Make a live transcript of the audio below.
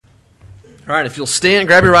All right, if you'll stand,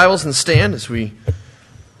 grab your Bibles and stand as we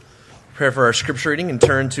prepare for our scripture reading and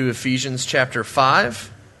turn to Ephesians chapter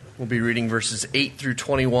 5. We'll be reading verses 8 through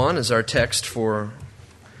 21 as our text for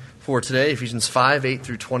today, Ephesians 5, 8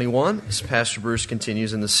 through 21, as Pastor Bruce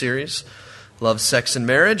continues in the series, Love, Sex, and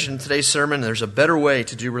Marriage. In today's sermon, there's a better way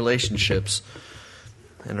to do relationships.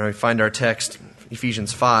 And we find our text,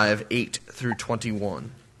 Ephesians 5, 8 through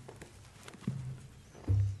 21.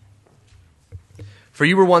 For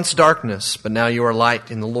you were once darkness, but now you are light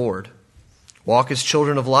in the Lord. Walk as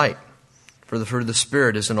children of light, for the fruit of the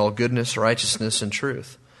Spirit is in all goodness, righteousness, and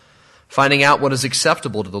truth, finding out what is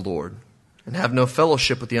acceptable to the Lord, and have no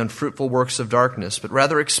fellowship with the unfruitful works of darkness, but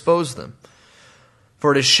rather expose them.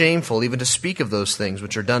 For it is shameful even to speak of those things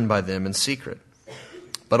which are done by them in secret.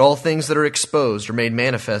 But all things that are exposed are made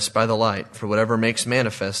manifest by the light, for whatever makes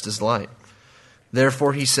manifest is light.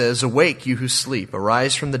 Therefore he says, Awake, you who sleep,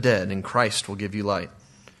 arise from the dead, and Christ will give you light.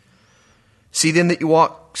 See then that you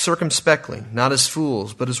walk circumspectly, not as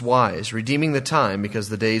fools, but as wise, redeeming the time, because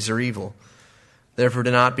the days are evil. Therefore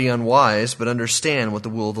do not be unwise, but understand what the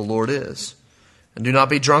will of the Lord is. And do not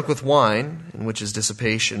be drunk with wine, in which is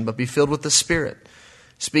dissipation, but be filled with the Spirit,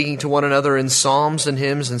 speaking to one another in psalms and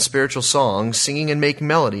hymns and spiritual songs, singing and making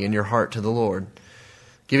melody in your heart to the Lord,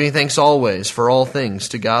 giving thanks always for all things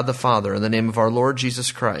to God the Father in the name of our Lord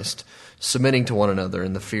Jesus Christ, submitting to one another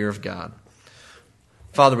in the fear of God.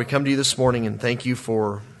 Father, we come to you this morning and thank you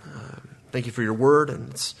for your word,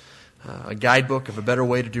 and it's a guidebook of a better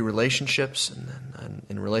way to do relationships, and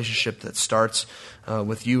in a relationship that starts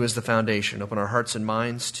with you as the foundation. Open our hearts and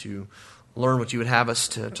minds to learn what you would have us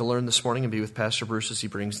to learn this morning, and be with Pastor Bruce as he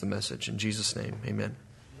brings the message. In Jesus' name, amen.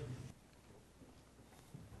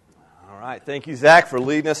 All right, thank you, Zach, for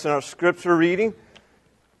leading us in our scripture reading.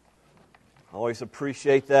 I always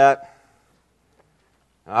appreciate that.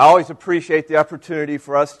 I always appreciate the opportunity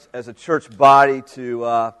for us as a church body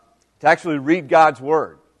to actually read God's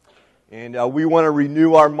Word. And we want to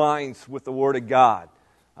renew our minds with the Word of God.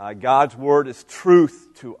 God's Word is truth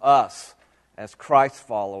to us as Christ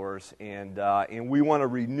followers, and we want to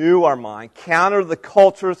renew our mind, counter the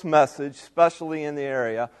culture's message, especially in the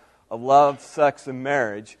area of love, sex, and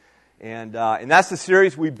marriage. And that's the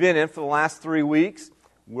series we've been in for the last 3 weeks.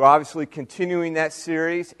 We're obviously continuing that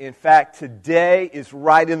series. In fact, today is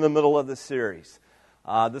right in the middle of the series.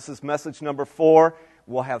 This is message number 4.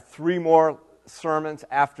 We'll have 3 more sermons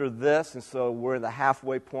after this, and so we're at the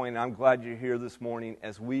halfway point. I'm glad you're here this morning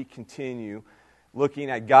as we continue looking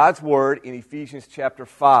at God's Word in Ephesians chapter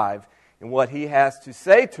 5 and what He has to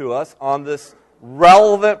say to us on this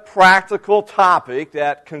relevant, practical topic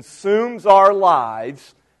that consumes our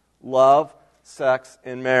lives: love, sex,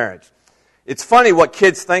 and marriage. It's funny what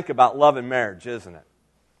kids think about love and marriage, isn't it?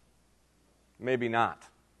 Maybe not.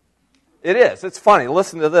 It is. It's funny.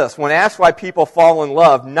 Listen to this. When asked why people fall in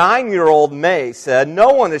love, 9-year-old May said, "No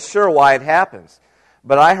one is sure why it happens,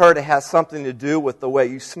 but I heard it has something to do with the way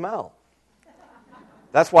you smell.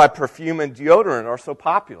 That's why perfume and deodorant are so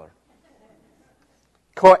popular."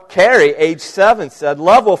 Carrie, age 7, said,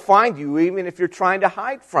 "Love will find you even if you're trying to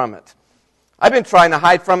hide from it. I've been trying to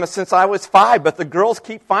hide from it since I was 5, but the girls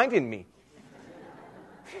keep finding me."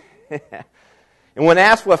 And when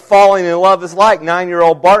asked what falling in love is like,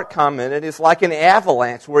 9-year-old Bart commented, "It's like an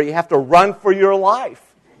avalanche where you have to run for your life."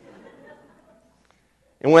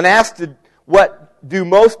 And when asked what do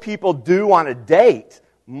most people do on a date,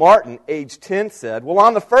 Martin, age 10, said, "Well,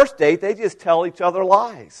 on the first date, they just tell each other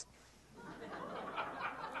lies.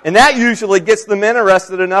 And that usually gets them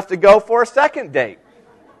interested enough to go for a second date."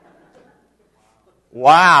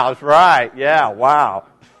 Wow, that's right. Yeah, wow.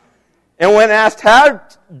 And when asked, how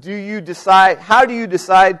do you decide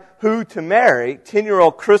who to marry,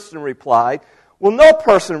 10-year-old Kristen replied, "Well, no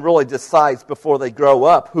person really decides before they grow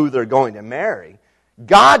up who they're going to marry.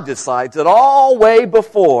 God decides it all way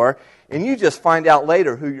before, and you just find out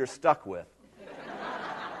later who you're stuck with."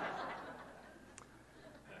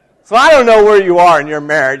 So I don't know where you are in your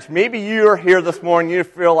marriage. Maybe you're here this morning, you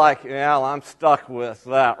feel like, "Yeah, I'm stuck with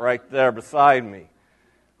that right there beside me."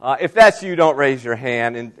 If that's you, don't raise your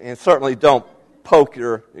hand, and certainly don't poke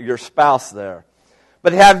your spouse there.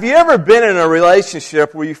 But have you ever been in a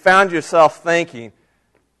relationship where you found yourself thinking,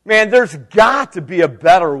 "Man, there's got to be a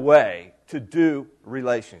better way to do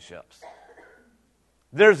relationships.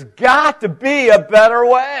 There's got to be a better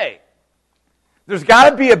way. There's got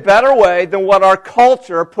to be a better way than what our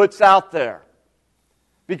culture puts out there."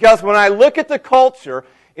 Because when I look at the culture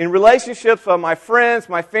in relationships with my friends,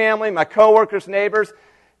 my family, my coworkers, neighbors,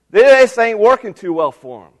 this ain't working too well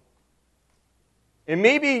for them. And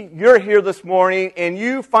maybe you're here this morning and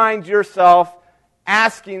you find yourself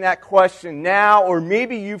asking that question now, or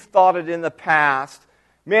maybe you've thought it in the past,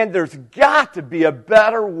 man, there's got to be a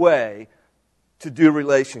better way to do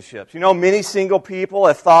relationships. You know, many single people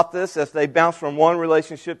have thought this as they bounce from one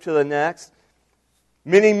relationship to the next.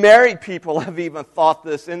 Many married people have even thought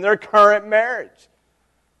this in their current marriage.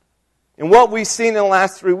 And what we've seen in the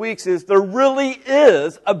last 3 weeks is there really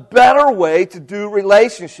is a better way to do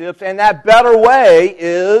relationships, and that better way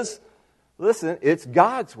is, listen, it's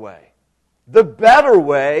God's way. The better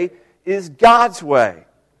way is God's way.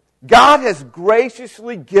 God has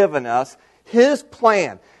graciously given us His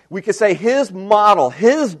plan. We could say His model,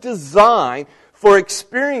 His design for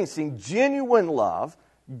experiencing genuine love,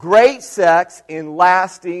 great sex, and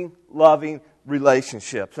lasting, loving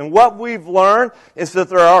relationships. And what we've learned is that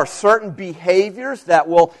there are certain behaviors that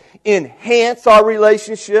will enhance our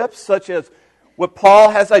relationships, such as what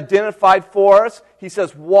Paul has identified for us. He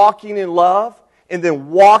says walking in love and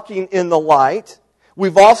then walking in the light.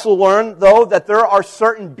 We've also learned, though, that there are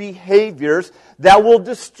certain behaviors that will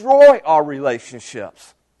destroy our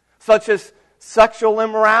relationships, such as sexual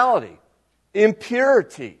immorality,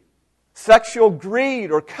 impurity, sexual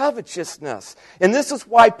greed, or covetousness. And this is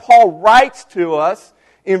why Paul writes to us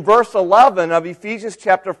in verse 11 of Ephesians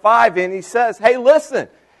chapter 5, and he says, hey, listen,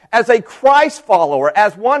 as a Christ follower,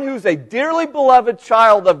 as one who's a dearly beloved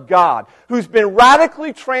child of God, who's been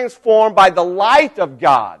radically transformed by the light of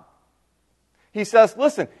God, he says,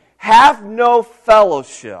 listen, have no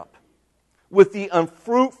fellowship with the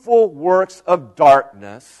unfruitful works of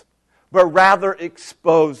darkness, but rather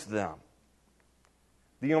expose them.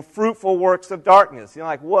 The unfruitful works of darkness. You're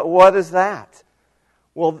like, what is that?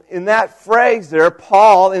 Well, in that phrase there,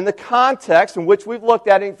 Paul, in the context in which we've looked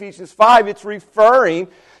at in Ephesians 5, it's referring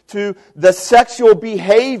to the sexual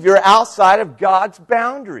behavior outside of God's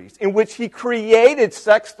boundaries, in which He created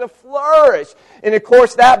sex to flourish. And of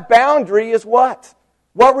course, that boundary is what?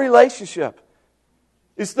 What relationship?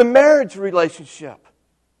 It's the marriage relationship.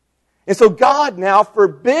 And so God now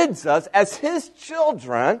forbids us as His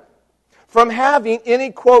children from having any,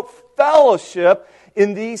 quote, fellowship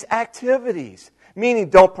in these activities. Meaning,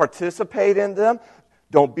 don't participate in them,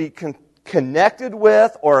 don't be connected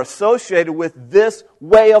with or associated with this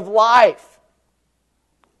way of life.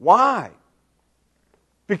 Why?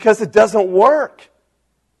 Because it doesn't work.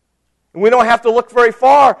 And we don't have to look very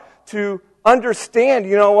far to understand,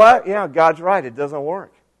 you know what? Yeah, God's right, it doesn't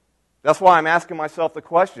work. That's why I'm asking myself the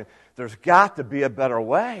question, there's got to be a better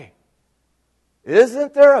way.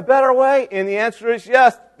 Isn't there a better way? And the answer is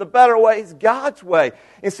yes, the better way is God's way.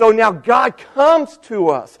 And so now God comes to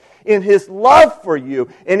us in His love for you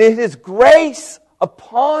and in His grace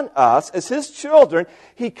upon us as His children.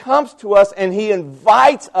 He comes to us and He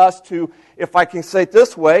invites us to, if I can say it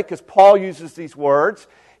this way, because Paul uses these words,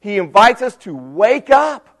 He invites us to wake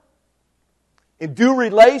up and do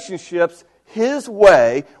relationships His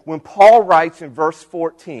way when Paul writes in verse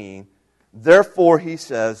 14, therefore, he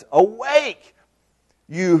says, awake,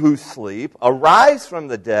 you who sleep, arise from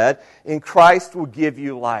the dead, and Christ will give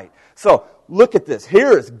you light. So, look at this.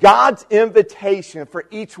 Here is God's invitation for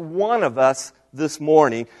each one of us this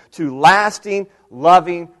morning to lasting,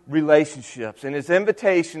 loving relationships. And His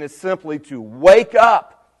invitation is simply to wake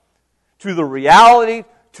up to the reality,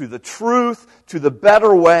 to the truth, to the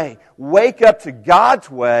better way. Wake up to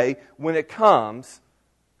God's way when it comes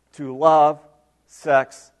to love,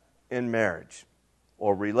 sex, and marriage,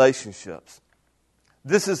 or relationships.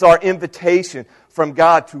 This is our invitation from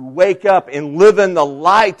God to wake up and live in the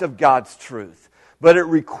light of God's truth. But it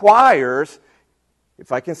requires,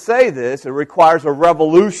 if I can say this, it requires a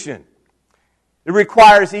revolution. It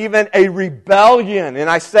requires even a rebellion. And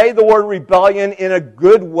I say the word rebellion in a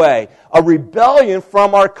good way. A rebellion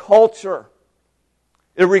from our culture.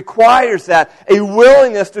 It requires that, a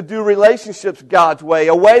willingness to do relationships God's way,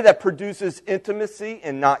 a way that produces intimacy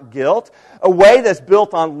and not guilt, a way that's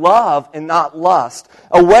built on love and not lust,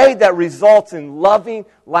 a way that results in loving,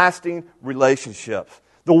 lasting relationships.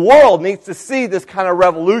 The world needs to see this kind of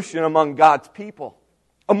revolution among God's people,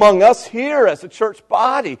 among us here as a church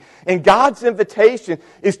body. And God's invitation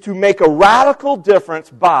is to make a radical difference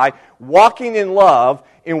by walking in love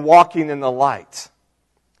and walking in the light.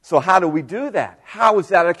 So how do we do that? How is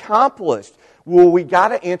that accomplished? Well, we got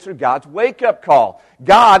to answer God's wake-up call.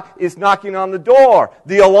 God is knocking on the door.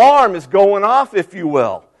 The alarm is going off, if you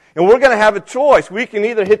will. And we're going to have a choice. We can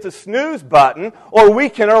either hit the snooze button or we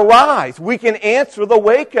can arise. We can answer the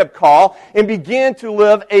wake-up call and begin to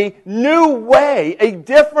live a new way, a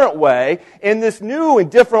different way. And this new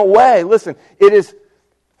and different way, listen, it is,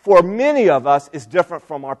 for many of us, is different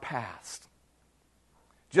from our past.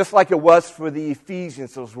 Just like it was for the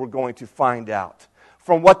Ephesians, as we're going to find out.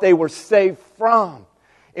 from what they were saved from.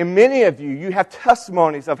 And many of you have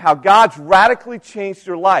testimonies of how God's radically changed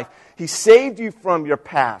your life. He saved you from your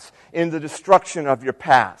past and the destruction of your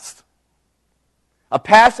past. A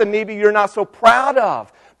past that maybe you're not so proud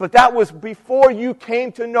of, but that was before you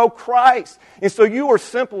came to know Christ. And so you were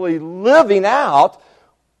simply living out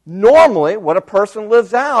normally what a person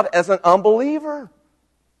lives out as an unbeliever.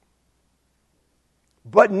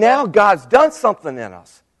 But now God's done something in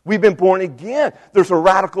us. We've been born again. There's a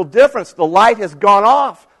radical difference. The light has gone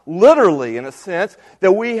off, literally, in a sense,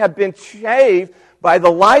 that we have been saved by the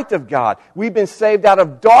light of God. We've been saved out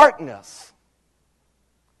of darkness.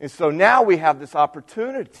 And so now we have this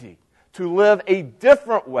opportunity to live a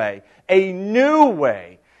different way, a new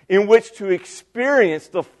way, in which to experience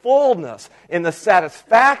the fullness and the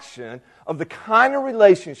satisfaction of the kind of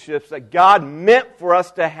relationships that God meant for us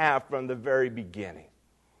to have from the very beginning.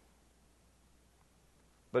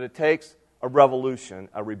 But it takes a revolution,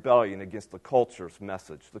 a rebellion against the culture's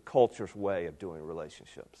message, the culture's way of doing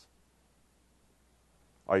relationships.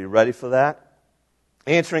 Are you ready for that?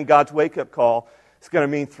 Answering God's wake-up call is going to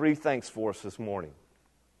mean three things for us this morning.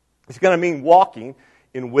 It's going to mean walking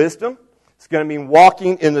in wisdom, it's going to mean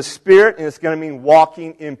walking in the Spirit, and it's going to mean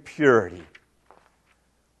walking in purity.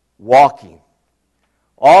 Walking.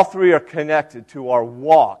 All three are connected to our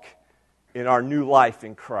walk in our new life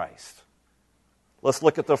in Christ. Let's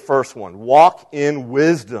look at the first one. Walk in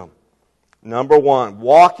wisdom. Number one,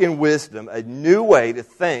 walk in wisdom, a new way to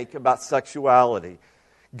think about sexuality.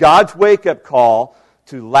 God's wake-up call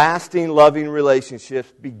to lasting, loving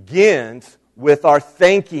relationships begins with our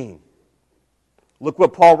thinking. Look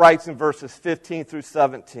what Paul writes in verses 15 through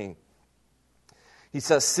 17. He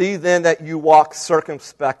says, "See then that you walk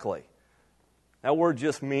circumspectly." That word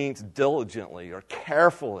just means diligently or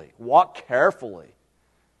carefully. Walk carefully.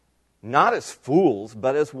 Not as fools,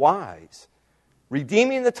 but as wise,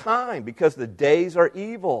 redeeming the time, because the days are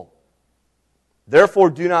evil. Therefore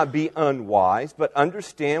do not be unwise, but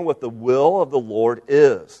understand what the will of the Lord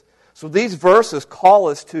is. So these verses call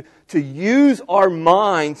us to use our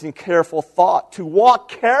minds in careful thought, to walk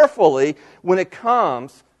carefully when it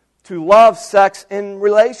comes to love, sex, and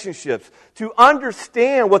relationships, to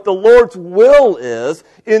understand what the Lord's will is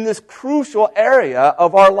in this crucial area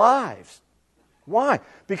of our lives. Why?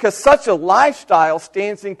 Because such a lifestyle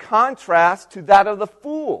stands in contrast to that of the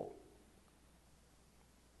fool.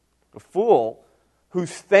 The fool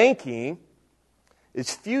whose thinking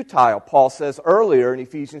is futile, Paul says earlier in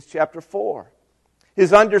Ephesians chapter 4.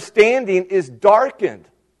 His understanding is darkened.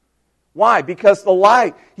 Why? Because the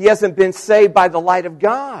light, he hasn't been saved by the light of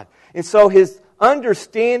God. And so his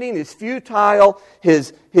understanding is futile,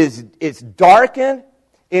 it's darkened,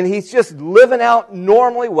 and he's just living out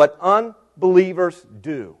normally what unbelievers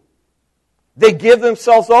do. They give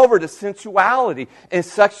themselves over to sensuality and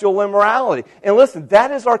sexual immorality. And listen,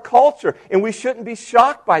 that is our culture, and we shouldn't be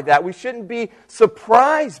shocked by that. We shouldn't be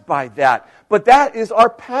surprised by that. But that is our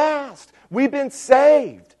past. We've been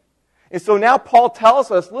saved. And so now Paul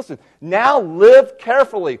tells us, listen, now live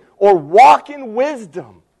carefully or walk in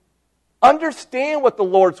wisdom. Understand what the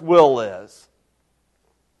Lord's will is.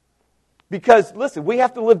 Because, listen, we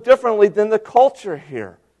have to live differently than the culture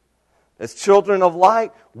here. As children of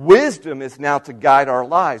light, wisdom is now to guide our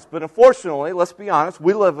lives. But unfortunately, let's be honest,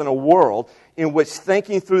 we live in a world in which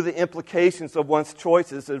thinking through the implications of one's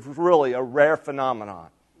choices is really a rare phenomenon.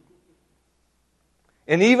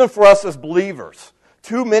 And even for us as believers,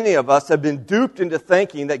 too many of us have been duped into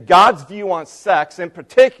thinking that God's view on sex, in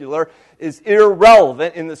particular, is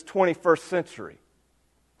irrelevant in this 21st century.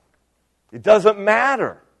 It doesn't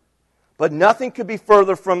matter. But nothing could be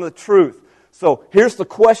further from the truth. So here's the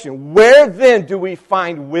question. Where then do we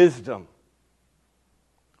find wisdom?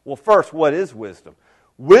 Well, first, what is wisdom?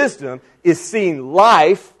 Wisdom is seeing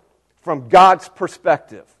life from God's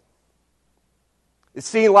perspective. It's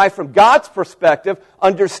seeing life from God's perspective,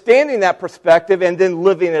 understanding that perspective, and then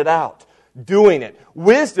living it out, doing it.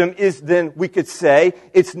 Wisdom is then, we could say,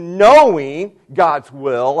 it's knowing God's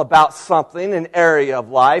will about something, an area of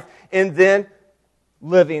life, and then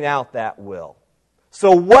living out that will.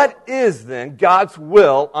 So what is then God's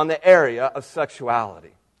will on the area of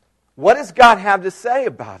sexuality? What does God have to say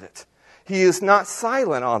about it? He is not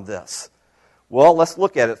silent on this. Well, let's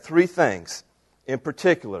look at it. Three things in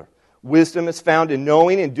particular. Wisdom is found in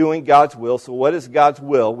knowing and doing God's will. So what is God's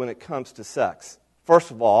will when it comes to sex?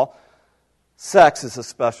 First of all, sex is a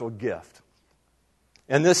special gift.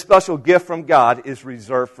 And this special gift from God is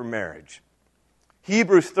reserved for marriage.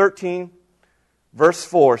 Hebrews 13 Verse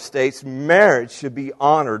 4 states, marriage should be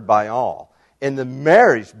honored by all, and the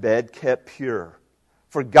marriage bed kept pure.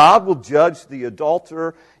 For God will judge the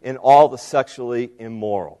adulterer and all the sexually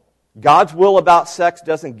immoral. God's will about sex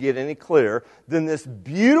doesn't get any clearer than this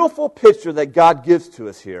beautiful picture that God gives to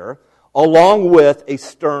us here, along with a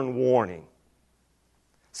stern warning.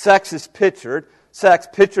 Sex pictured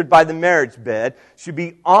by the marriage bed, should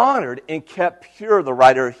be honored and kept pure, the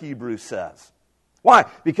writer of Hebrews says. Why?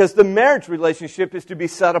 Because the marriage relationship is to be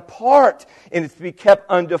set apart and it's to be kept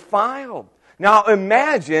undefiled. Now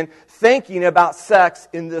imagine thinking about sex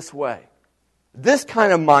in this way. This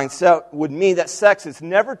kind of mindset would mean that sex is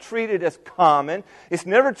never treated as common. It's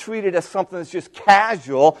never treated as something that's just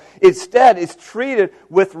casual. Instead, it's treated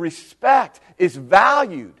with respect. It's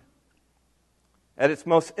valued. At its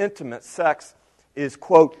most intimate, sex is,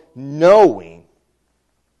 quote, knowing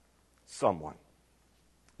someone.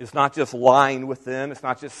 It's not just lying with them. It's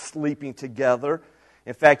not just sleeping together.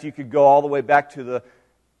 In fact, you could go all the way back to the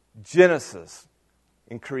Genesis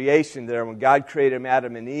in creation there when God created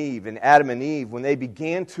Adam and Eve. And Adam and Eve, when they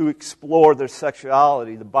began to explore their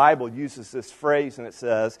sexuality, the Bible uses this phrase and it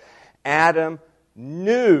says, Adam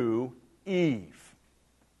knew Eve.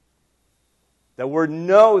 That word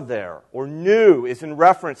know there, or knew, is in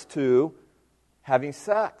reference to having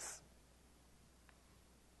sex.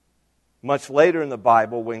 Much later in the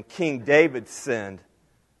Bible, when King David sinned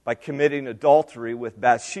by committing adultery with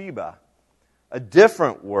Bathsheba, a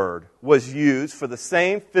different word was used for the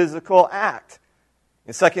same physical act.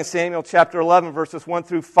 In 2 Samuel chapter 11, verses 1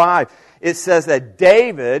 through 5, it says that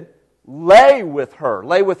David lay with her.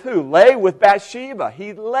 Lay with who? Lay with Bathsheba.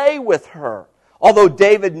 He lay with her. Although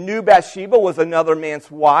David knew Bathsheba was another man's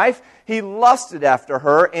wife, he lusted after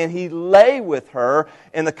her and he lay with her,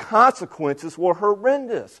 and the consequences were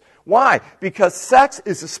horrendous. Why? Because sex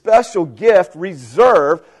is a special gift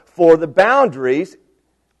reserved for the boundaries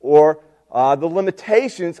or the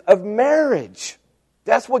limitations of marriage.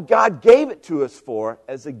 That's what God gave it to us for,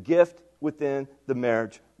 as a gift within the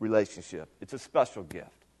marriage relationship. It's a special gift.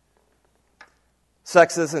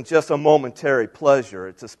 Sex isn't just a momentary pleasure,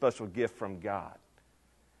 it's a special gift from God.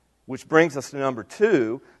 Which brings us to number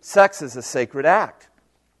 2, sex is a sacred act.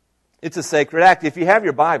 It's a sacred act. If you have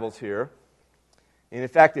your Bibles here, and in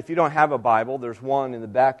fact, if you don't have a Bible, there's one in the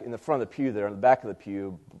back, in the front of the pew there, in the back of the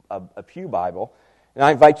pew, a pew Bible. And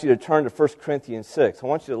I invite you to turn to 1 Corinthians 6. I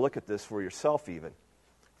want you to look at this for yourself even.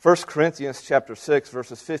 1 Corinthians chapter 6,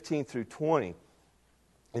 verses 15 through 20.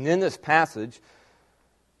 And in this passage,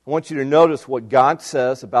 I want you to notice what God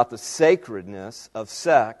says about the sacredness of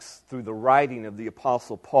sex through the writing of the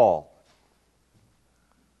Apostle Paul.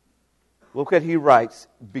 Look what he writes,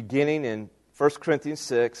 beginning in 1 Corinthians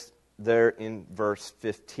 6, there in verse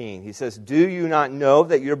 15. He says, "Do you not know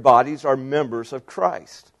that your bodies are members of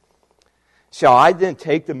Christ? Shall I then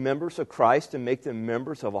take the members of Christ and make them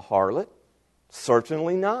members of a harlot?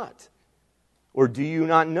 Certainly not. Or do you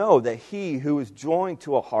not know that he who is joined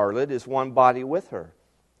to a harlot is one body with her?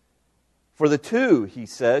 For the two, he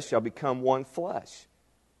says, shall become one flesh.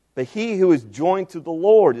 But he who is joined to the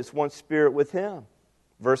Lord is one spirit with him."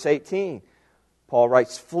 Verse 18, Paul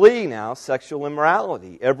writes, "Flee now sexual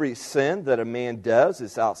immorality. Every sin that a man does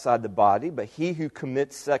is outside the body, but he who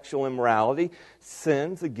commits sexual immorality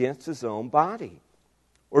sins against his own body.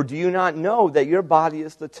 Or do you not know that your body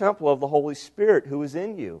is the temple of the Holy Spirit who is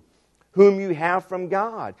in you, whom you have from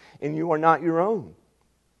God, and you are not your own?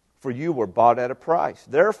 For you were bought at a price.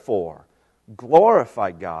 Therefore,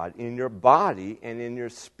 glorify God in your body and in your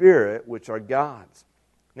spirit, which are God's."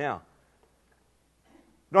 Now,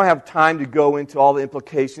 we don't have time to go into all the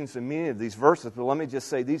implications and meaning of these verses, but let me just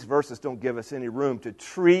say these verses don't give us any room to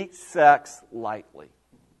treat sex lightly.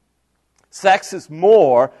 Sex is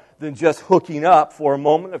more than just hooking up for a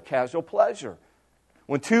moment of casual pleasure.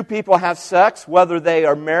 When two people have sex, whether they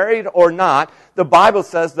are married or not, the Bible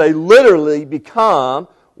says they literally become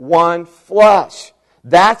one flesh.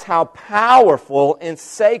 That's how powerful and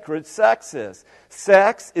sacred sex is.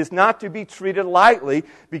 Sex is not to be treated lightly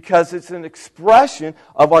because it's an expression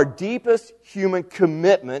of our deepest human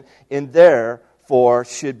commitment, and therefore it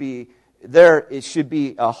should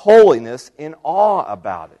be a holiness and awe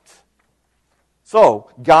about it. So,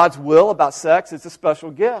 God's will about sex is a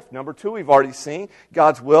special gift. Number 2, we've already seen,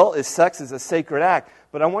 God's will is sex is a sacred act.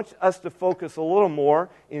 But I want us to focus a little more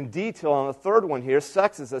in detail on the third one here.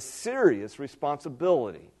 Sex is a serious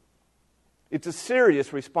responsibility. It's a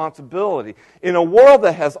serious responsibility. In a world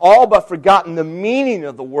that has all but forgotten the meaning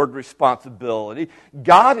of the word responsibility,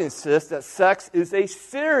 God insists that sex is a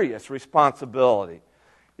serious responsibility.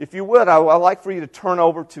 If you would, I'd like for you to turn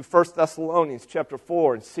over to 1 Thessalonians chapter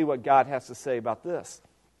 4 and see what God has to say about this.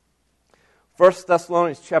 1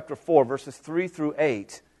 Thessalonians chapter 4, verses 3 through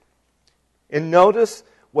 8. And notice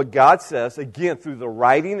what God says, again, through the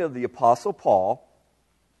writing of the Apostle Paul.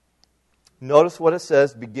 Notice what it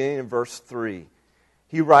says beginning in verse 3.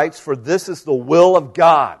 He writes, "For this is the will of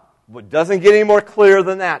God." Well, it doesn't get any more clear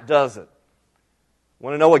than that, does it?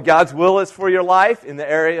 Want to know what God's will is for your life in the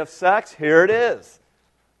area of sex? Here it is.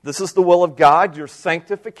 This is the will of God, your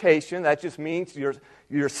sanctification. That just means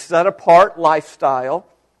your set-apart lifestyle.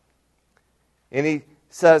 And he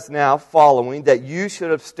says now, following, that you should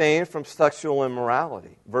abstain from sexual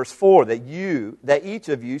immorality. Verse 4, that each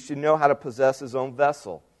of you should know how to possess his own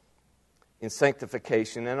vessel in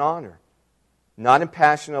sanctification and honor, not in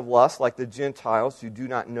passion of lust like the Gentiles who do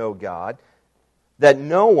not know God, that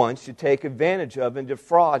no one should take advantage of and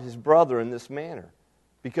defraud his brother in this manner,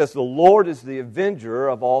 because the Lord is the avenger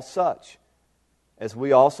of all such, as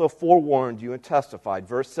we also forewarned you and testified.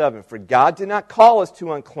 Verse 7, "For God did not call us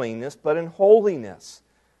to uncleanness, but in holiness.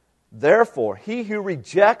 Therefore, he who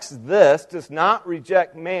rejects this does not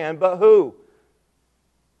reject man, but who?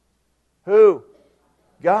 Who?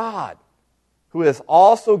 God, who has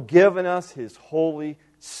also given us his Holy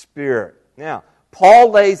Spirit." Now,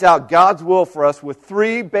 Paul lays out God's will for us with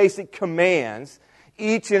three basic commands,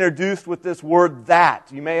 each introduced with this word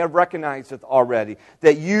 "that." You may have recognized it already.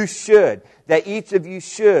 That you should, that each of you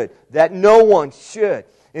should, that no one should.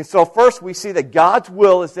 And so first we see that God's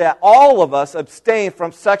will is that all of us abstain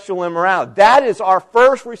from sexual immorality. That is our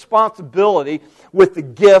first responsibility with the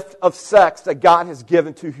gift of sex that God has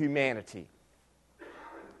given to humanity.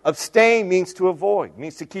 Abstain means to avoid,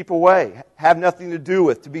 means to keep away, have nothing to do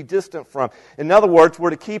with, to be distant from. In other words, we're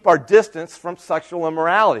to keep our distance from sexual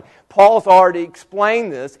immorality. Paul's already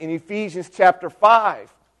explained this in Ephesians chapter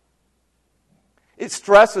 5. It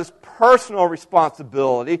stresses personal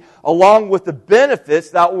responsibility along with the benefits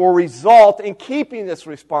that will result in keeping this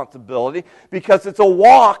responsibility, because it's a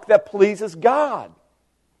walk that pleases God.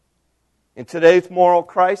 In today's moral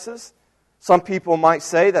crisis, some people might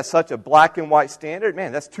say that's such a black and white standard.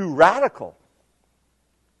 Man, that's too radical.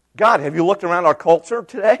 God, have you looked around our culture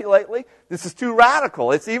today, lately? This is too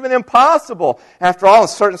radical. It's even impossible. After all, in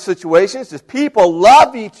certain situations, if people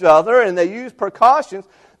love each other and they use precautions,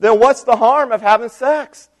 then what's the harm of having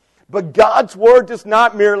sex? But God's Word does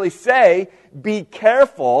not merely say, be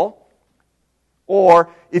careful, or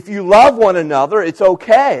if you love one another, it's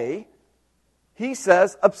okay. He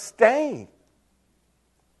says, abstain.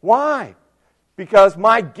 Why? Because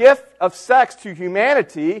my gift of sex to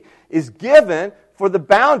humanity is given for the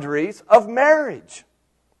boundaries of marriage.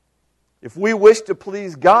 If we wish to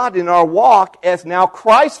please God in our walk as now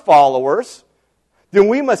Christ followers, then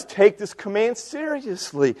we must take this command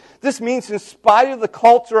seriously. This means in spite of the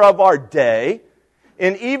culture of our day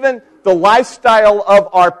and even the lifestyle of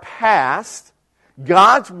our past,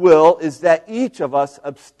 God's will is that each of us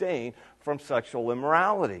abstain from sexual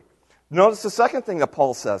immorality. Notice the second thing that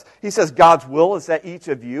Paul says. He says God's will is that each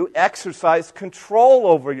of you exercise control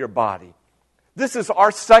over your body. This is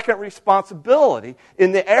our second responsibility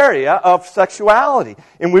in the area of sexuality.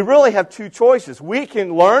 And we really have two choices. We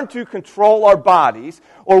can learn to control our bodies,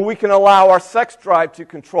 or we can allow our sex drive to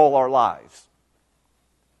control our lives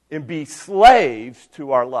and be slaves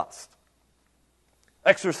to our lust.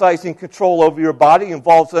 Exercising control over your body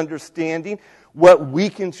involves understanding what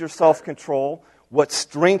weakens your self-control, what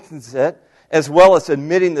strengthens it, as well as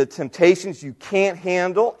admitting the temptations you can't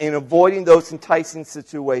handle and avoiding those enticing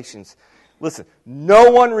situations. Listen, no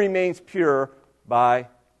one remains pure by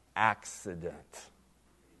accident.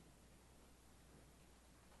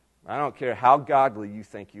 I don't care how godly you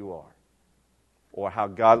think you are, or how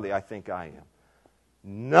godly I think I am.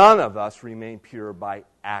 None of us remain pure by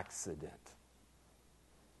accident.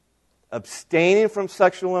 Abstaining from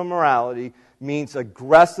sexual immorality means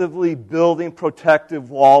aggressively building protective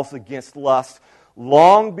walls against lust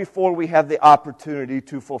long before we have the opportunity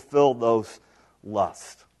to fulfill those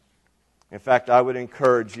lusts. In fact, I would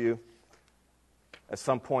encourage you at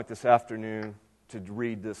some point this afternoon to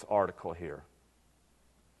read this article here.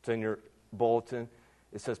 It's in your bulletin.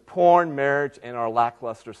 It says, "Porn, Marriage, and Our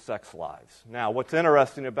Lackluster Sex Lives." Now, what's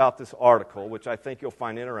interesting about this article, which I think you'll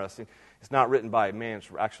find interesting, it's not written by a man, it's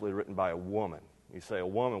actually written by a woman. You say, a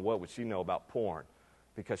woman, what would she know about porn?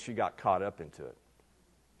 Because she got caught up into it.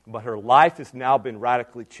 But her life has now been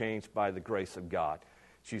radically changed by the grace of God.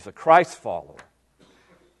 She's a Christ follower.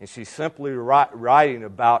 And she's simply writing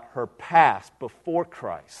about her past before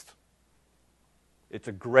Christ. It's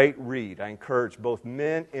a great read. I encourage both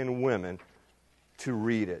men and women to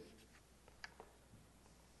read it.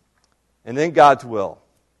 And then God's will.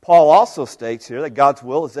 Paul also states here that God's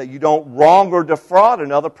will is that you don't wrong or defraud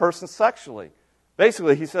another person sexually.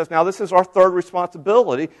 Basically, he says, now this is our third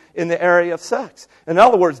responsibility in the area of sex. In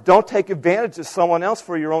other words, don't take advantage of someone else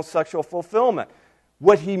for your own sexual fulfillment.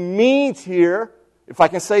 What he means here, if I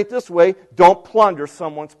can say it this way, don't plunder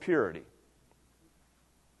someone's purity.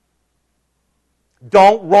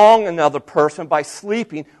 Don't wrong another person by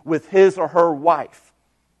sleeping with his or her wife,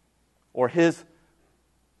 or his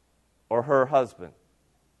or her husband,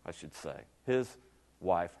 I should say. His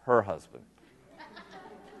wife, her husband.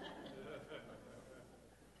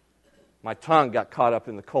 My tongue got caught up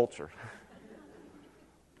in the culture.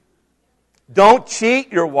 Don't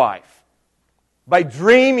cheat your wife by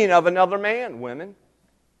dreaming of another man, women.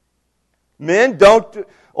 Men don't,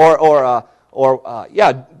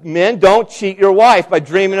 men don't cheat your wife by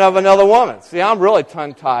dreaming of another woman. See, I'm really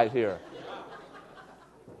tongue-tied here.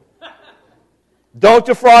 Don't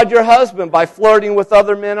defraud your husband by flirting with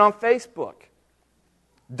other men on Facebook.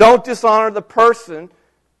 Don't dishonor the person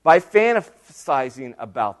by fantasizing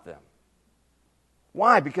about them.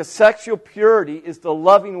 Why? Because sexual purity is the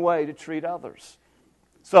loving way to treat others.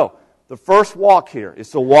 So, the first walk here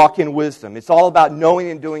is to walk in wisdom. It's all about knowing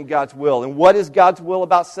and doing God's will. And what is God's will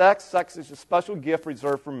about sex? Sex is a special gift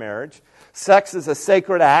reserved for marriage. Sex is a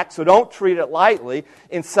sacred act, so don't treat it lightly.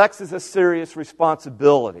 And sex is a serious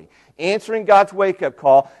responsibility. Answering God's wake-up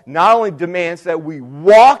call not only demands that we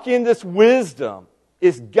walk in this wisdom,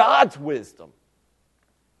 is God's wisdom,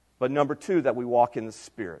 but number two, that we walk in the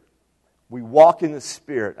Spirit. We walk in the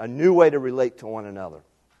Spirit, a new way to relate to one another.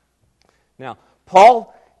 Now,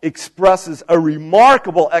 Paul expresses a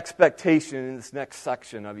remarkable expectation in this next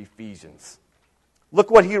section of Ephesians.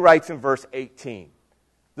 Look what he writes in verse 18.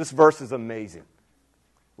 This verse is amazing.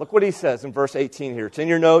 Look what he says in verse 18 here. It's in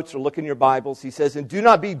your notes or look in your Bibles. He says, "And do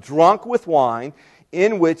not be drunk with wine,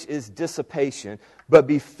 in which is dissipation, but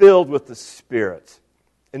be filled with the Spirit."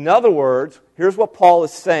 In other words, here's what Paul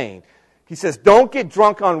is saying. He says, don't get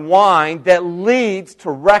drunk on wine that leads to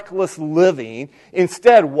reckless living.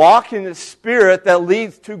 Instead, walk in the Spirit that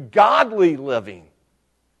leads to godly living.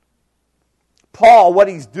 Paul, what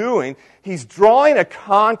he's doing, he's drawing a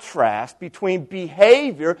contrast between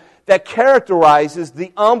behavior that characterizes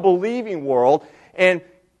the unbelieving world and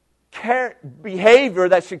behavior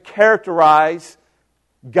that should characterize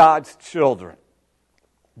God's children.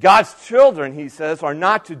 God's children, he says, are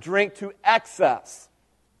not to drink to excess,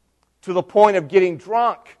 to the point of getting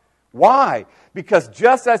drunk. Why? Because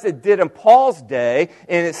just as it did in Paul's day,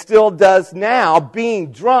 and it still does now,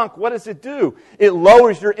 being drunk, what does it do? It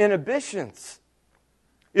lowers your inhibitions.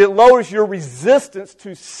 It lowers your resistance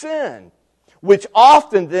to sin, which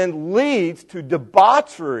often then leads to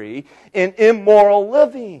debauchery and immoral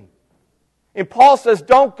living. And Paul says,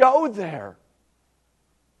 don't go there.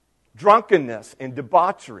 Drunkenness and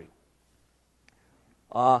debauchery.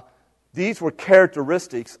 These were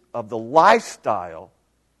characteristics of the lifestyle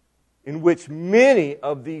in which many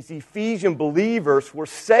of these Ephesian believers were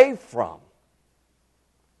saved from.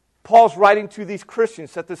 Paul's writing to these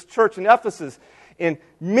Christians at this church in Ephesus, and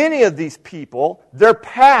many of these people, their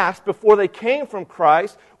past before they came from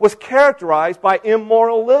Christ was characterized by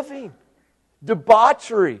immoral living,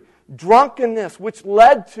 debauchery, drunkenness, which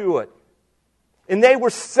led to it. And they were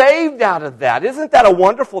saved out of that. Isn't that a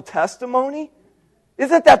wonderful testimony?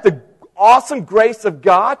 Isn't that the awesome grace of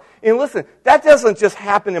God? And listen, that doesn't just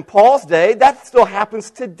happen in Paul's day. That still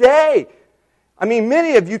happens today. I mean,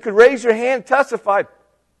 many of you could raise your hand and testify,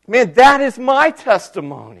 man, that is my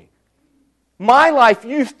testimony. My life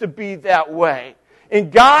used to be that way.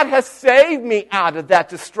 And God has saved me out of that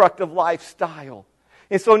destructive lifestyle.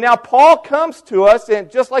 And so now Paul comes to us,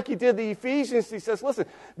 and just like he did the Ephesians, he says, listen,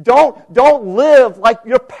 don't live like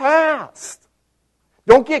your past.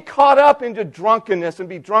 Don't get caught up into drunkenness and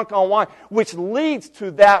be drunk on wine, which leads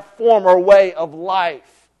to that former way of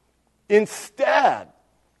life. Instead,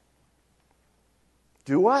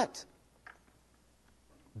 do what?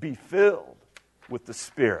 Be filled with the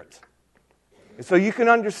Spirit. And so you can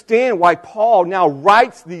understand why Paul now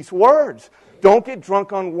writes these words. Don't get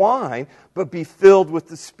drunk on wine, but be filled with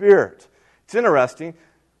the Spirit. It's interesting.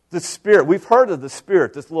 The Spirit, we've heard of the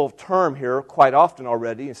Spirit, this little term here, quite often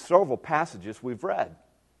already in several passages we've read.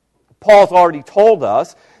 Paul's already told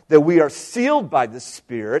us that we are sealed by the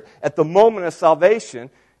Spirit at the moment of salvation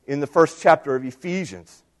in the first chapter of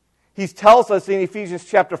Ephesians. He tells us in Ephesians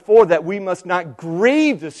chapter 4 that we must not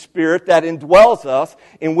grieve the Spirit that indwells us,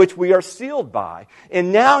 in which we are sealed by.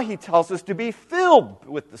 And now he tells us to be filled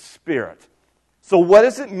with the Spirit. So what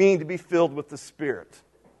does it mean to be filled with the Spirit?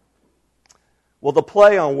 Well, the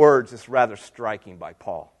play on words is rather striking by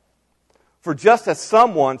Paul. For just as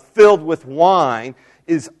someone filled with wine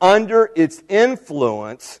is under its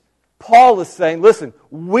influence, Paul is saying, listen,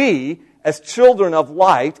 we as children of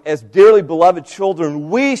light, as dearly beloved children,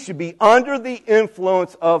 we should be under the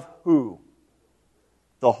influence of who?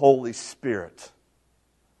 The Holy Spirit.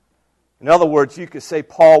 In other words, you could say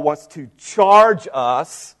Paul wants to charge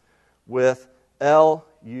us with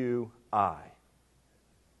L-U-I.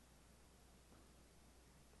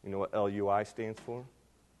 You know what L-U-I stands for?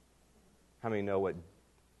 How many know what?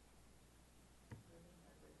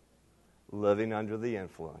 Living under the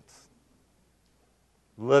influence.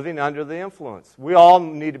 Living under the influence. We all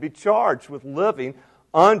need to be charged with living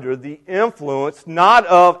under the influence, not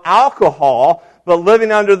of alcohol, but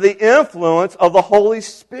living under the influence of the Holy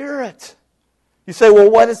Spirit. You say, well,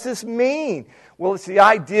 what does this mean? Well, it's the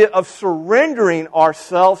idea of surrendering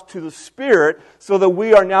ourselves to the Spirit so that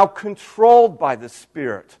we are now controlled by the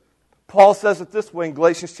Spirit. Paul says it this way in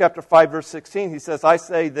Galatians chapter 5, verse 16. He says, I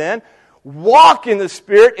say then, walk in the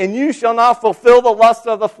Spirit, and you shall not fulfill the lust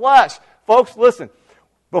of the flesh. Folks, listen.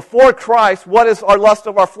 Before Christ, what is our lust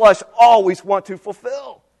of our flesh always want to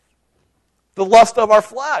fulfill? The lust of our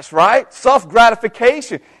flesh, right?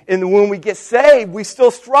 Self-gratification. And when we get saved, we still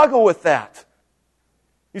struggle with that.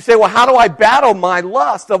 You say, well, how do I battle my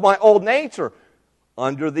lust of my old nature?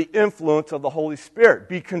 Under the influence of the Holy Spirit.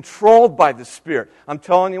 Be controlled by the Spirit. I'm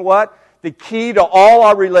telling you what, the key to all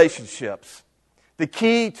our relationships, the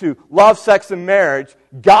key to love, sex, and marriage,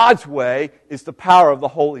 God's way, is the power of the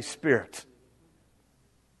Holy Spirit.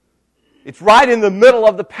 It's right in the middle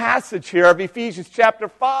of the passage here of Ephesians chapter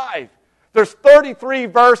 5. There's 33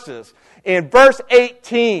 verses. And verse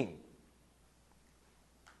 18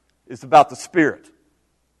 is about the Spirit.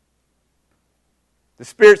 The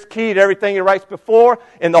Spirit's key to everything he writes before,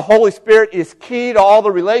 and the Holy Spirit is key to all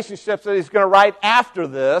the relationships that he's going to write after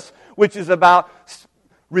this, which is about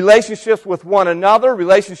relationships with one another,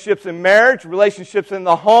 relationships in marriage, relationships in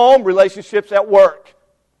the home, relationships at work.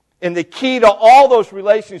 And the key to all those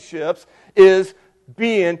relationships is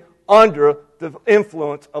being under the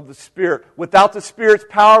influence of the Spirit. Without the Spirit's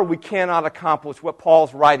power, we cannot accomplish what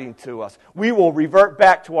Paul's writing to us. We will revert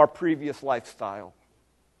back to our previous lifestyle.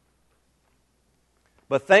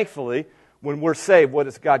 But thankfully, when we're saved, what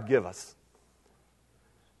does God give us?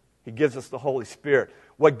 He gives us the Holy Spirit.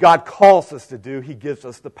 What God calls us to do, He gives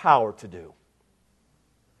us the power to do.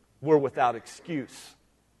 We're without excuse.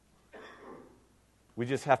 We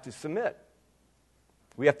just have to submit.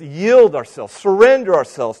 We have to yield ourselves, surrender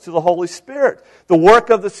ourselves to the Holy Spirit. The work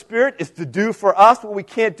of the Spirit is to do for us what we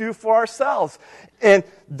can't do for ourselves. And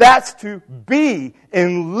that's to be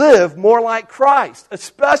and live more like Christ,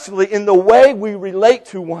 especially in the way we relate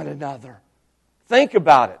to one another. Think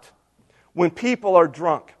about it. When people are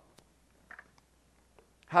drunk,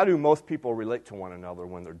 how do most people relate to one another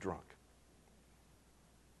when they're drunk?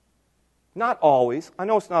 Not always. I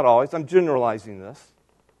know it's not always. I'm generalizing this.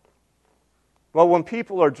 But when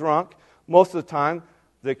people are drunk, most of the time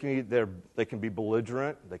they can be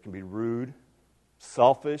belligerent, they can be rude,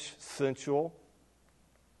 selfish, sensual.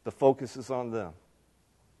 The focus is on them.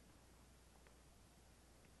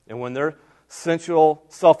 And when their sensual,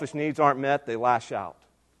 selfish needs aren't met, they lash out.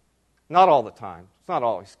 Not all the time. It's not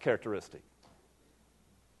always characteristic.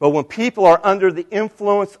 But when people are under the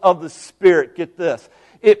influence of the Spirit, get this,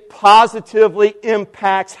 it positively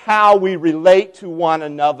impacts how we relate to one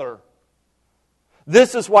another.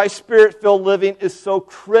 This is why Spirit-filled living is so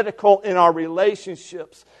critical in our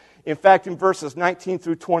relationships. In fact, in verses 19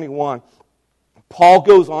 through 21, Paul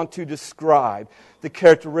goes on to describe the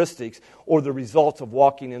characteristics or the results of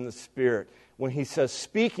walking in the Spirit when he says,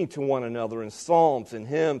 speaking to one another in psalms and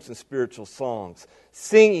hymns and spiritual songs,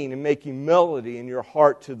 singing and making melody in your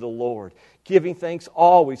heart to the Lord, giving thanks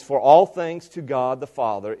always for all things to God the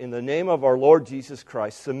Father in the name of our Lord Jesus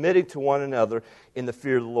Christ, submitting to one another in the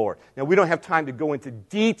fear of the Lord. Now, we don't have time to go into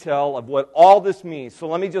detail of what all this means, so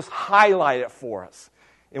let me just highlight it for us,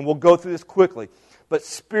 and we'll go through this quickly. But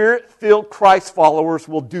Spirit-filled Christ followers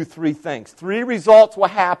will do three things. Three results will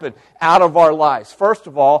happen out of our lives. First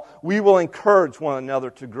of all, we will encourage one another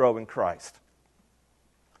to grow in Christ.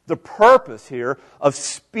 The purpose here of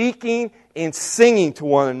speaking and singing to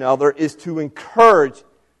one another is to encourage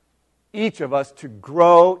each of us to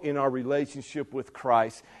grow in our relationship with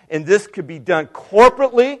Christ. And this could be done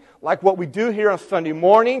corporately, like what we do here on Sunday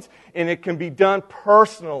mornings, and it can be done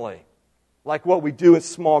personally, like what we do in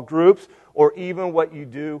small groups, or even what you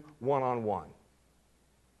do one-on-one.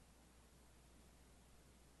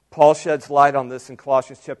 Paul sheds light on this in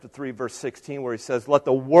Colossians chapter 3, verse 16, where he says, let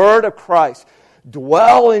the word of Christ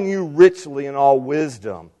dwell in you richly in all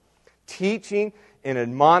wisdom, teaching and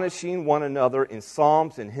admonishing one another in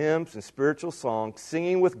psalms and hymns and spiritual songs,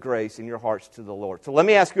 singing with grace in your hearts to the Lord. So let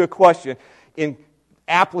me ask you a question in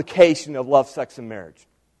application of love, sex, and marriage.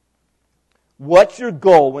 What's your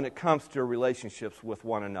goal when it comes to your relationships with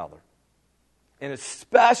one another? And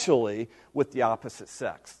especially with the opposite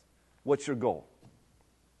sex. What's your goal?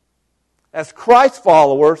 As Christ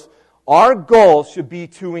followers, our goal should be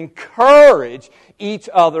to encourage each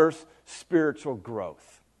other's spiritual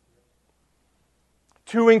growth.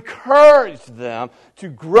 To encourage them to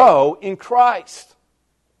grow in Christ.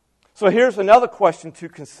 So here's another question to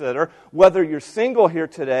consider, whether you're single here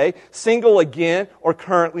today, single again, or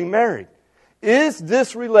currently married. Is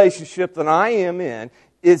this relationship that I am in,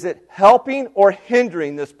 is it helping or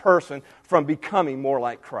hindering this person from becoming more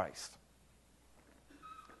like Christ?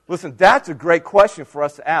 Listen, that's a great question for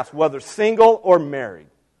us to ask, whether single or married.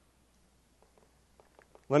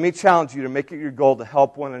 Let me challenge you to make it your goal to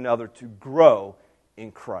help one another to grow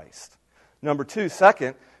in Christ. Number two,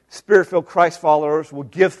 second, Spirit-filled Christ followers will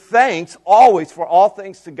give thanks always for all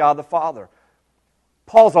things to God the Father.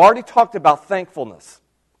 Paul's already talked about thankfulness,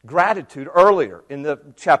 gratitude earlier in the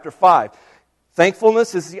chapter 5.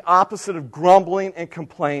 Thankfulness is the opposite of grumbling and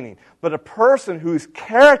complaining. But a person who is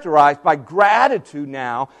characterized by gratitude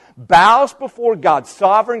now bows before God's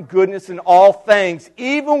sovereign goodness in all things,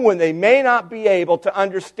 even when they may not be able to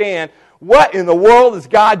understand what in the world is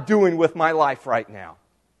God doing with my life right now.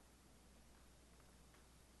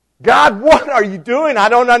 God, what are you doing? I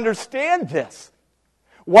don't understand this.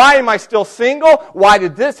 Why am I still single? Why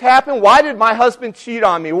did this happen? Why did my husband cheat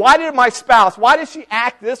on me? Why did my spouse? Why did she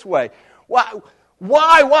act this way? Why?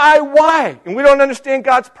 And we don't understand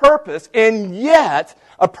God's purpose. And yet,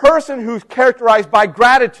 a person who's characterized by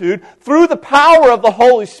gratitude through the power of the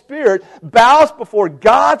Holy Spirit bows before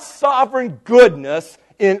God's sovereign goodness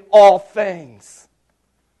in all things.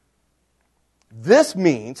 This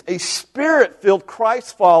means a Spirit-filled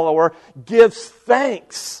Christ follower gives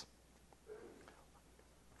thanks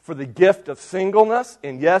for the gift of singleness.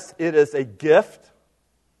 And yes, it is a gift.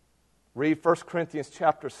 Read 1 Corinthians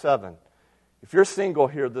chapter 7. If you're single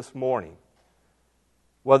here this morning,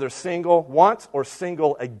 whether single once or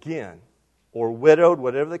single again, or widowed,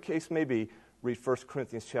 whatever the case may be, read 1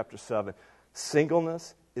 Corinthians chapter 7.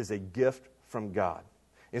 Singleness is a gift from God.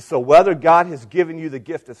 And so whether God has given you the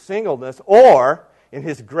gift of singleness, or in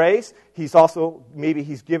His grace, maybe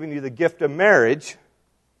He's given you the gift of marriage,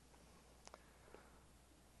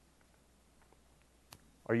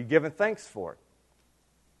 are you giving thanks for it?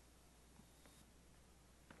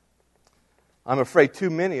 I'm afraid too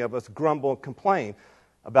many of us grumble and complain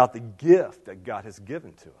about the gift that God has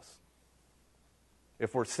given to us.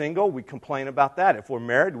 If we're single, we complain about that. If we're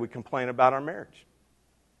married, we complain about our marriage.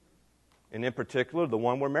 And in particular, the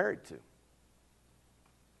one we're married to.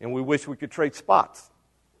 And we wish we could trade spots.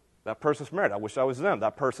 That person's married. I wish I was them.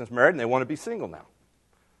 That person's married and they want to be single now.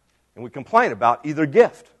 And we complain about either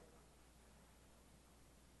gift.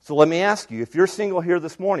 So let me ask you, if you're single here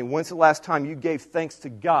this morning, when's the last time you gave thanks to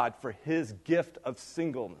God for His gift of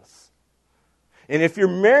singleness? And if you're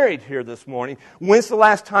married here this morning, when's the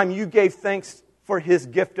last time you gave thanks for His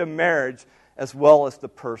gift of marriage as well as the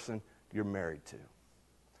person you're married to?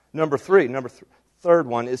 Third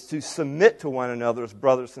one is to submit to one another as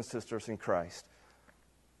brothers and sisters in Christ.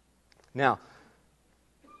 Now,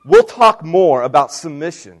 we'll talk more about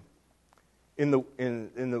submission in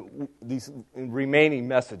these remaining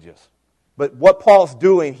messages. But what Paul's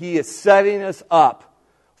doing, he is setting us up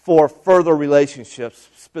for further relationships,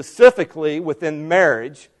 specifically within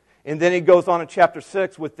marriage. And then he goes on in chapter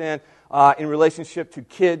 6 in relationship to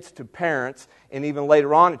kids, to parents, and even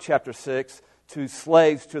later on in chapter 6, to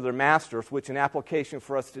slaves to their masters, which an application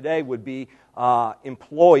for us today would be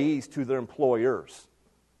employees to their employers.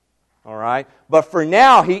 All right? But for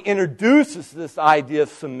now, he introduces this idea of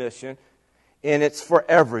submission, and it's for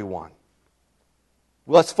everyone.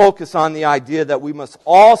 Let's focus on the idea that we must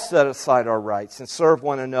all set aside our rights and serve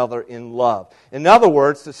one another in love. In other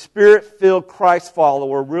words, the Spirit-filled Christ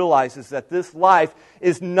follower realizes that this life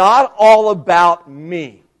is not all about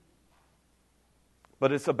me,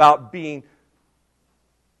 but it's about being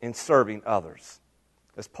and serving others.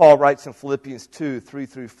 As Paul writes in Philippians 2,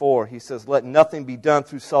 3-4, he says, "Let nothing be done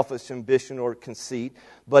through selfish ambition or conceit,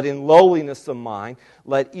 but in lowliness of mind,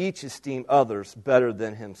 let each esteem others better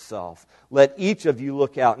than himself. Let each of you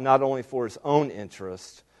look out not only for his own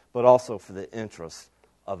interests, but also for the interests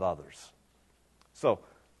of others." So,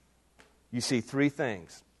 you see three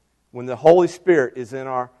things. When the Holy Spirit is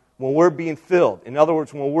when we're being filled, in other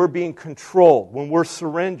words, when we're being controlled, when we're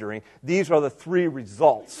surrendering, these are the three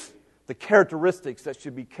results, the characteristics that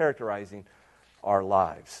should be characterizing our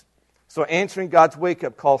lives. So answering God's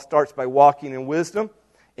wake-up call starts by walking in wisdom,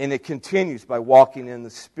 and it continues by walking in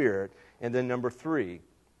the Spirit. And then number 3,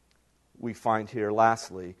 we find here,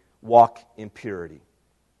 lastly, walk in purity.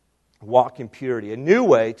 walk in purity, a new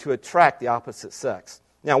way to attract the opposite sex.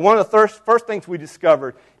 Now, one of the first things we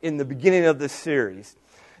discovered in the beginning of this series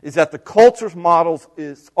is that the culture's models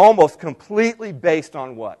is almost completely based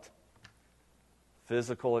on what?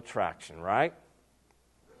 Physical attraction, right?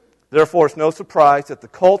 Therefore, it's no surprise that the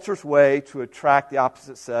culture's way to attract the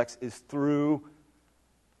opposite sex is through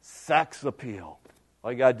sex appeal.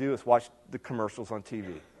 All you got to do is watch the commercials on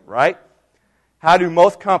TV, right? How do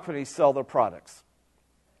most companies sell their products?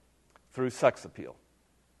 Through sex appeal.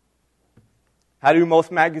 How do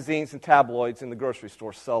most magazines and tabloids in the grocery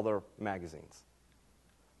store sell their magazines?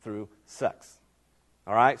 Through sex.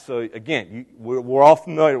 All right? So again, we're all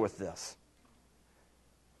familiar with this.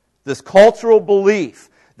 This cultural belief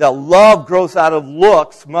that love grows out of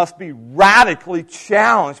looks must be radically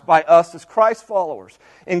challenged by us as Christ followers.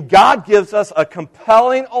 And God gives us a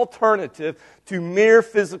compelling alternative to mere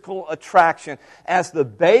physical attraction as the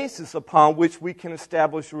basis upon which we can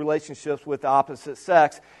establish relationships with the opposite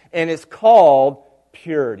sex. And it's called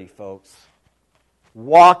purity, folks.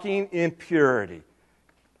 Walking in purity.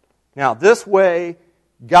 Now, this way,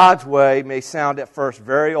 God's way, may sound at first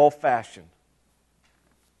very old-fashioned.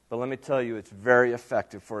 But let me tell you, it's very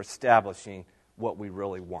effective for establishing what we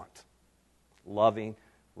really want. Loving,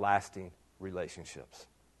 lasting relationships.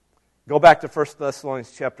 Go back to 1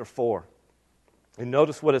 Thessalonians chapter 4. And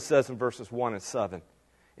notice what it says in verses 1 and 7.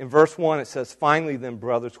 In verse 1 it says, "Finally then,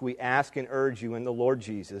 brothers, we ask and urge you in the Lord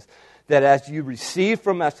Jesus, that as you receive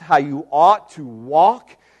from us how you ought to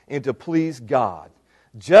walk and to please God,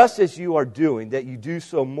 just as you are doing, that you do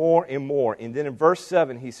so more and more." And then in verse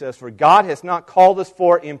 7 he says, "For God has not called us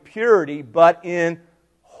for impurity, but in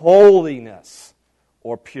holiness,"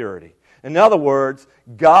 or purity. In other words,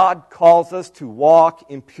 God calls us to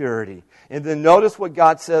walk in purity. And then notice what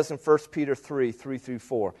God says in 1 Peter 3, 3 through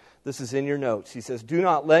 4. This is in your notes. He says, "Do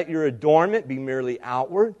not let your adornment be merely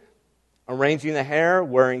outward, arranging the hair,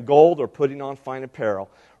 wearing gold, or putting on fine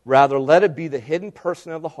apparel. Rather, let it be the hidden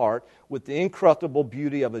person of the heart with the incorruptible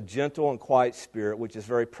beauty of a gentle and quiet spirit, which is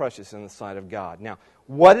very precious in the sight of God." Now,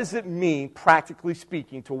 what does it mean, practically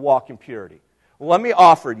speaking, to walk in purity? Well, let me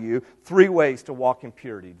offer you 3 ways to walk in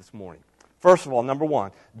purity this morning. First of all, number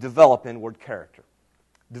 1, develop inward character.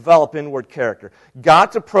 Develop inward character.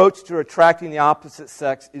 God's approach to attracting the opposite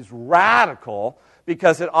sex is radical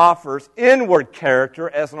because it offers inward character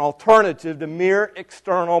as an alternative to mere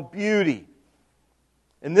external beauty.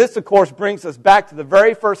 And this, of course, brings us back to the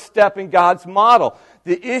very first step in God's model.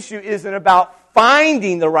 The issue isn't about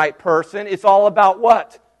finding the right person. It's all about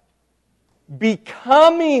what?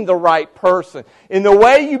 Becoming the right person. And the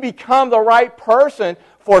way you become the right person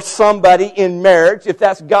for somebody in marriage, if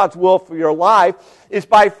that's God's will for your life, is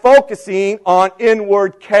by focusing on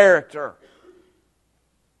inward character.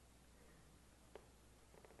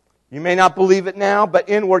 You may not believe it now, but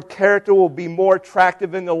inward character will be more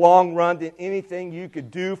attractive in the long run than anything you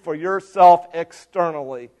could do for yourself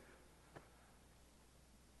externally.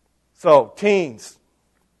 So, teens,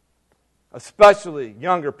 especially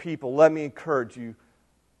younger people, let me encourage you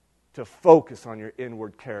to focus on your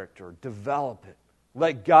inward character. Develop it.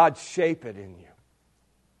 Let God shape it in you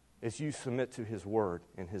as you submit to His Word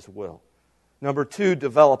and His will. Number 2,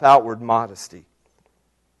 develop outward modesty.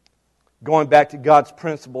 Going back to God's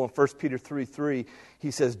principle in 1 Peter 3:3,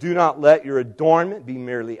 he says, "Do not let your adornment be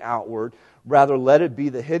merely outward. Rather, let it be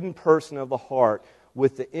the hidden person of the heart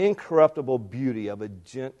with the incorruptible beauty of a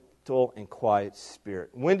gentle and quiet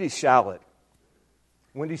spirit." Wendy Shallett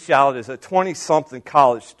is a 20-something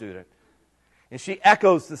college student. And she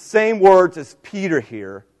echoes the same words as Peter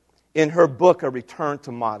here in her book, A Return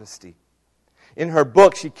to Modesty. In her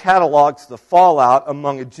book, she catalogs the fallout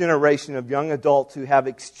among a generation of young adults who have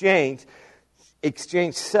exchanged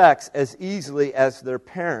sex as easily as their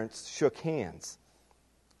parents shook hands.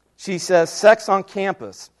 She says, "Sex on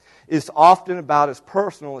campus is often about as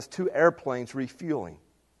personal as 2 airplanes refueling.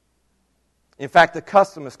 In fact, the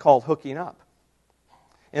custom is called hooking up.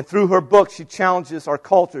 And through her book, she challenges our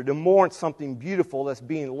culture to mourn something beautiful that's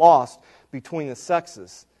being lost between the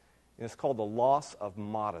sexes. And it's called the loss of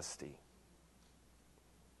modesty."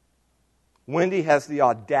 Wendy has the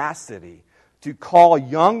audacity to call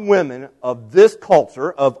young women of this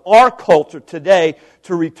culture, of our culture today,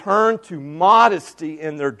 to return to modesty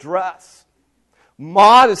in their dress,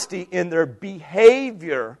 modesty in their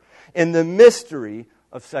behavior, in the mystery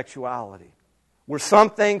of sexuality, where some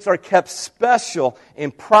things are kept special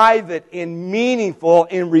and private and meaningful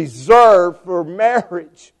and reserved for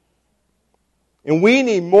marriage. And we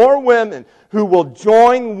need more women who will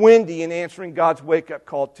join Wendy in answering God's wake-up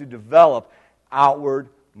call to develop outward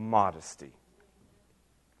modesty.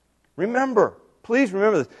 Remember, please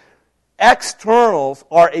remember this. externals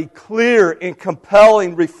are a clear and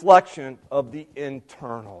compelling reflection of the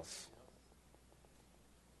internals.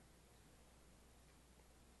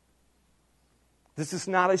 This is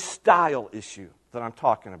not a style issue that I'm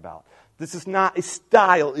talking about. This is not a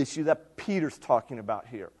style issue that Peter's talking about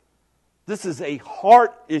here. This is a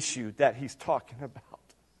heart issue that he's talking about.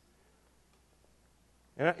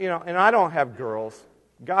 And I don't have girls.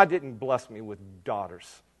 God didn't bless me with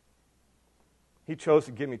daughters. He chose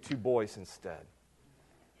to give me 2 boys instead.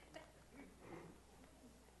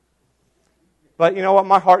 But you know what?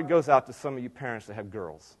 My heart goes out to some of you parents that have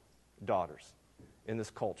girls, daughters, in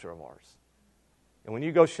this culture of ours. And when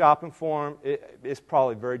you go shopping for them, it's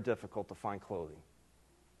probably very difficult to find clothing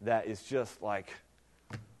that is just like,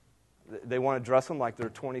 they want to dress them like they're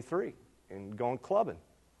 23 and going clubbing.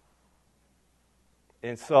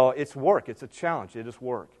 And so it's work. It's a challenge. It is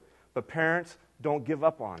work. But parents, don't give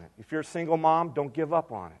up on it. If you're a single mom, don't give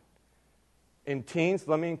up on it. And teens,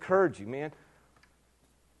 let me encourage you, man.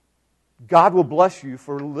 God will bless you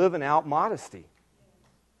for living out modesty.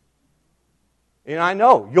 And I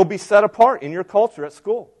know you'll be set apart in your culture at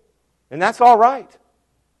school. And that's all right.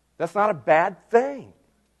 That's not a bad thing.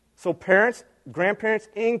 So parents, grandparents,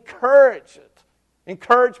 encourage it.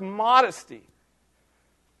 Encourage modesty.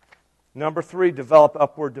 Number 3, develop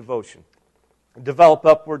upward devotion. Develop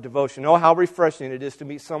upward devotion. Oh, how refreshing it is to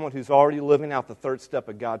meet someone who's already living out the 3rd step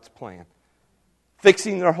of God's plan.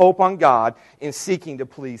 Fixing their hope on God and seeking to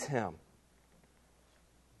please Him.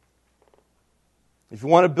 If you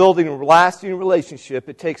want to build a lasting relationship,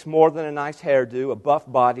 it takes more than a nice hairdo, a buff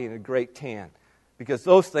body, and a great tan. Because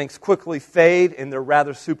those things quickly fade and they're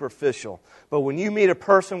rather superficial. But when you meet a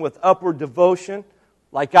person with upward devotion,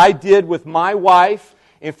 like I did with my wife,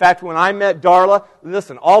 in fact, when I met Darla,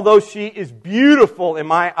 listen, although she is beautiful in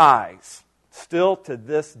my eyes, still to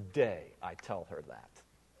this day I tell her that.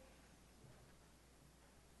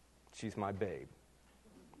 She's my babe.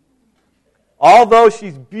 Although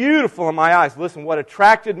she's beautiful in my eyes, listen, what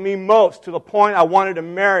attracted me most to the point I wanted to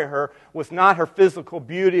marry her was not her physical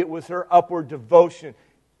beauty, it was her upward devotion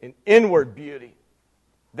and inward beauty.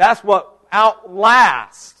 That's what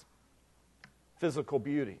outlasts physical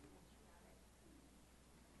beauty.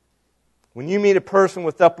 When you meet a person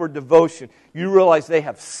with upward devotion, you realize they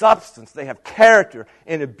have substance, they have character,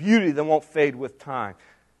 and a beauty that won't fade with time.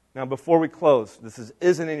 Now, before we close, this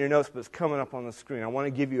isn't in your notes, but it's coming up on the screen. I want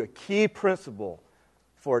to give you a key principle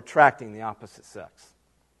for attracting the opposite sex.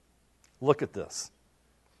 Look at this.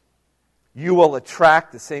 You will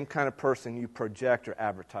attract the same kind of person you project or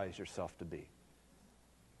advertise yourself to be.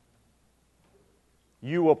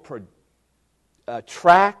 You will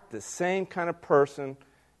attract the same kind of person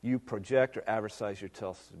you project or advertise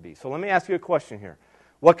yourself to be. So let me ask you a question here.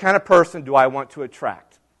 What kind of person do I want to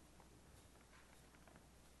attract?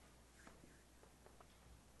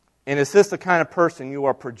 And is this the kind of person you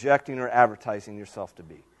are projecting or advertising yourself to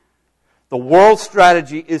be? The world's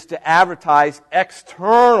strategy is to advertise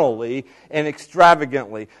externally and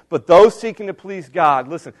extravagantly. But those seeking to please God,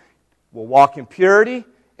 listen, will walk in purity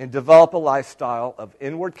and develop a lifestyle of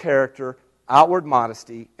inward character, outward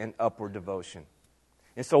modesty, and upward devotion.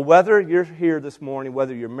 And so whether you're here this morning,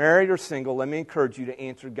 whether you're married or single, let me encourage you to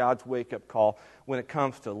answer God's wake-up call when it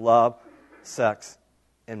comes to love, sex,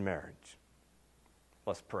 and marriage.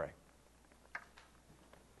 Let's pray.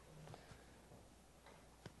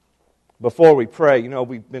 Before we pray,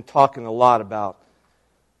 we've been talking a lot about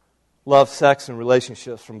love, sex, and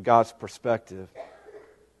relationships from God's perspective.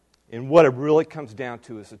 And what it really comes down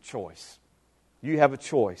to is a choice. You have a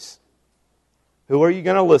choice. Who are you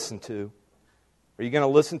going to listen to? Are you going to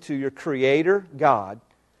listen to your Creator, God,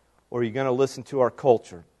 or are you going to listen to our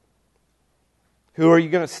culture? Who are you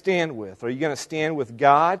going to stand with? Are you going to stand with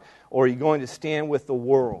God, or are you going to stand with the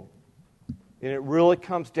world? And it really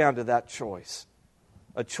comes down to that choice.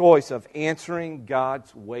 A choice of answering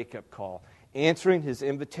God's wake-up call, answering His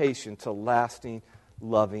invitation to lasting,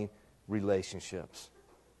 loving relationships.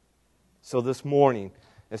 So this morning,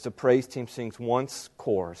 as the praise team sings one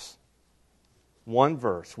chorus, one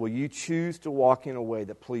verse, will you choose to walk in a way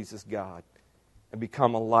that pleases God and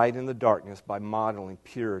become a light in the darkness by modeling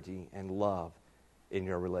purity and love in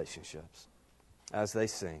your relationships? As they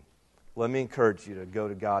sing, let me encourage you to go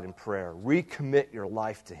to God in prayer. Recommit your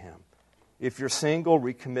life to Him. If you're single,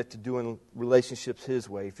 recommit to doing relationships His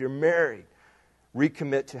way. If you're married,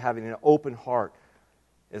 recommit to having an open heart,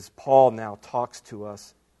 as Paul now talks to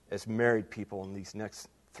us as married people in these next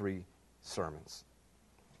 3 sermons.